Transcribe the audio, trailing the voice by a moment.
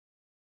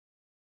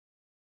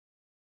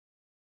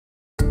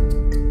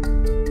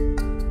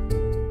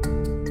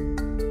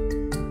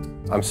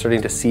I'm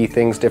starting to see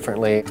things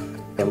differently.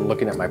 I'm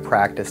looking at my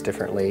practice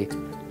differently.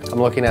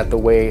 I'm looking at the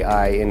way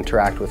I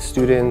interact with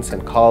students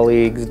and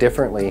colleagues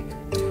differently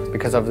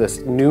because of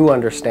this new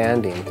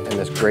understanding and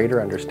this greater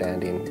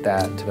understanding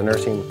that the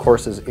nursing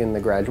courses in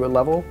the graduate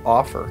level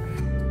offer.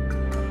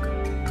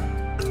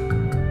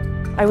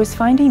 I was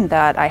finding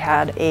that I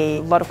had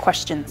a lot of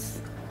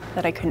questions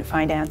that I couldn't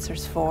find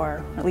answers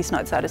for, at least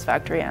not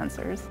satisfactory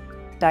answers.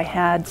 I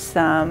had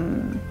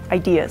some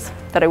ideas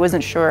that I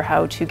wasn't sure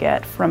how to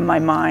get from my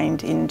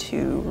mind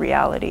into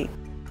reality.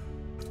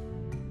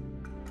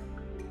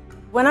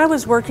 When I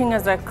was working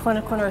as a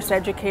clinical nurse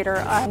educator,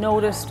 I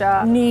noticed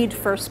a need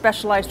for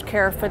specialized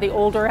care for the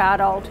older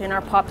adult in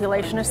our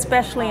population,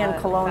 especially in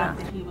Kelowna.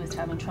 He was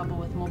having trouble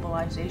with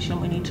mobilization.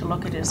 We need to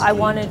look at his I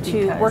wanted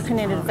to work in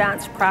an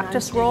advanced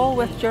practice role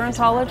with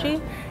gerontology,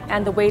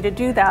 and the way to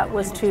do that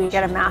was to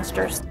get a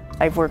master's.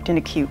 I've worked in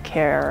acute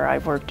care,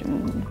 I've worked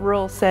in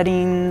rural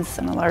settings,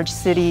 in a large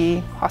city,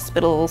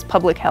 hospitals,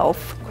 public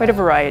health, quite a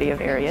variety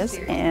of areas.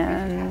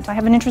 And I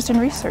have an interest in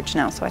research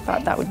now, so I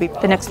thought that would be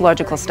the next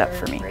logical step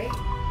for me.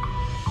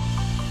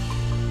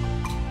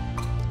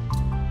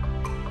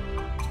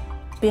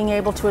 Being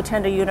able to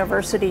attend a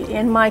university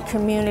in my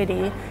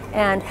community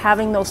and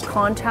having those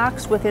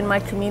contacts within my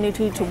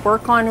community to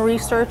work on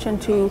research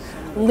and to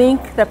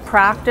link the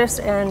practice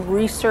and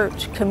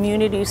research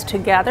communities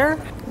together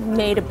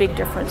made a big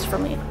difference for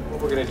me.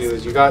 What we're going to do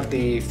is you got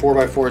the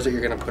 4x4s that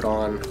you're going to put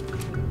on,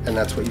 and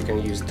that's what you're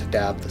going to use to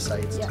dab the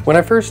sites. Yeah. When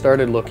I first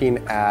started looking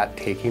at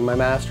taking my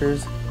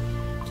master's,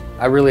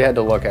 I really had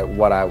to look at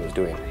what I was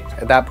doing.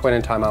 At that point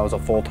in time, I was a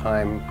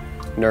full-time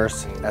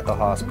nurse at the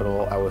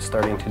hospital. I was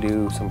starting to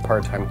do some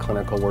part-time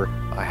clinical work.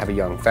 I have a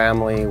young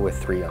family with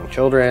 3 young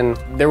children.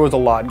 There was a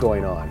lot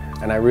going on,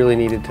 and I really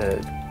needed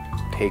to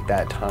take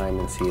that time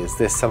and see, is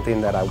this something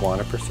that I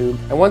want to pursue?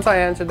 And once I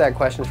answered that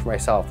question for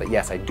myself, that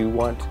yes, I do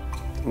want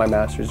my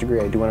master's degree,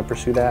 I do want to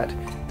pursue that,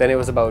 then it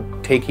was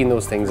about taking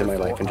those things in my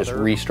life and just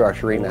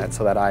restructuring that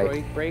so that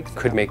I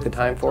could make the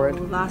time for it.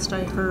 Last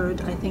I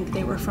heard, I think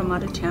they were from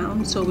out of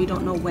town, so we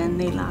don't know when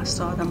they last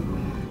saw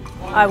them.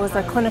 I was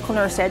a clinical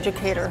nurse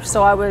educator,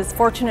 so I was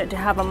fortunate to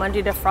have a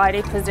Monday to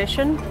Friday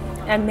position,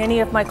 and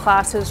many of my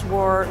classes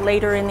were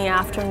later in the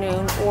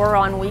afternoon or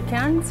on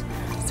weekends.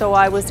 So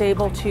I was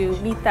able to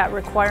meet that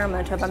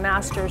requirement of a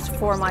master's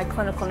for my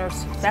clinical nurse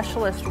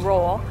specialist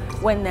role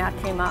when that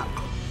came up.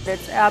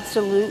 It's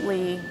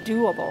absolutely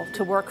doable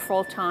to work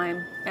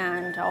full-time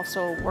and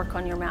also work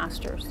on your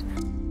master's.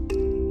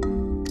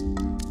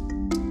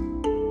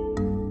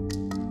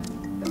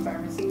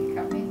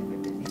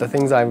 The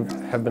things I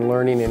have been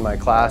learning in my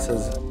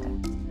classes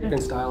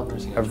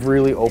have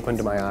really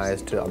opened my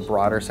eyes to a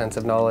broader sense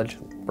of knowledge,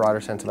 broader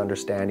sense of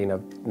understanding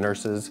of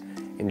nurses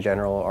in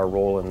general, our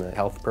role in the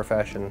health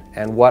profession,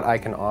 and what I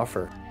can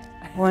offer.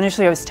 Well,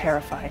 initially I was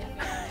terrified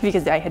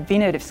because I had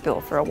been out of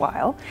school for a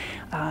while,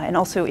 and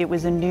also it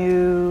was a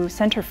new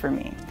center for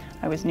me.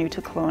 I was new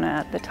to Kelowna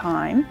at the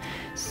time,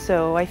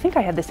 so I think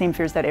I had the same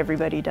fears that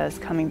everybody does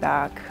coming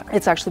back.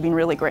 It's actually been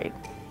really great.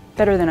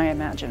 Better than I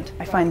imagined.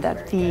 I find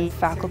that the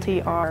faculty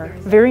are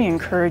very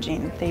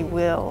encouraging. They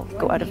will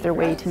go out of their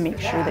way to make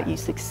sure that you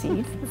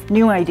succeed.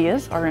 New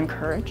ideas are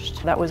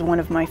encouraged. That was one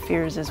of my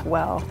fears as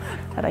well,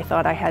 that I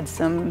thought I had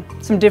some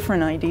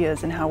different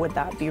ideas and how would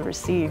that be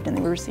received, and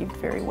they were received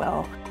very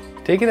well.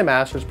 Taking the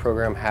master's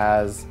program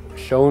has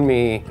shown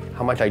me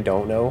how much I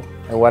don't know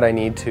and what I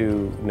need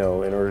to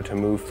know in order to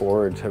move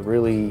forward, to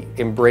really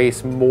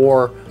embrace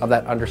more of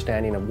that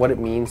understanding of what it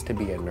means to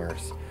be a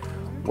nurse.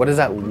 What does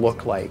that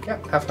look like? Yeah,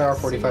 half an hour,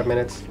 45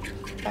 minutes.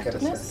 Get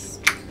us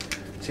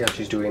see how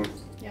she's doing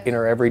in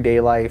her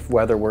everyday life,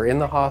 whether we're in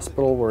the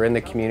hospital, we're in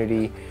the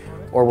community,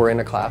 or we're in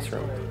a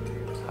classroom.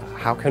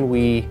 How can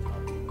we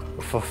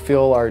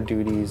fulfill our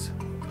duties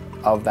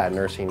of that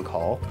nursing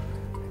call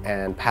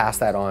and pass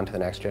that on to the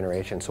next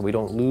generation so we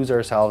don't lose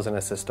ourselves in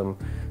a system,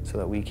 so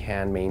that we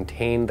can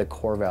maintain the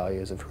core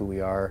values of who we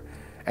are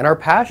and our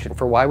passion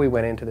for why we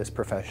went into this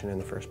profession in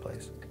the first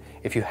place.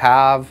 If you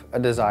have a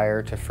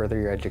desire to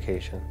further your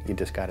education, you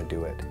just got to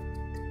do it.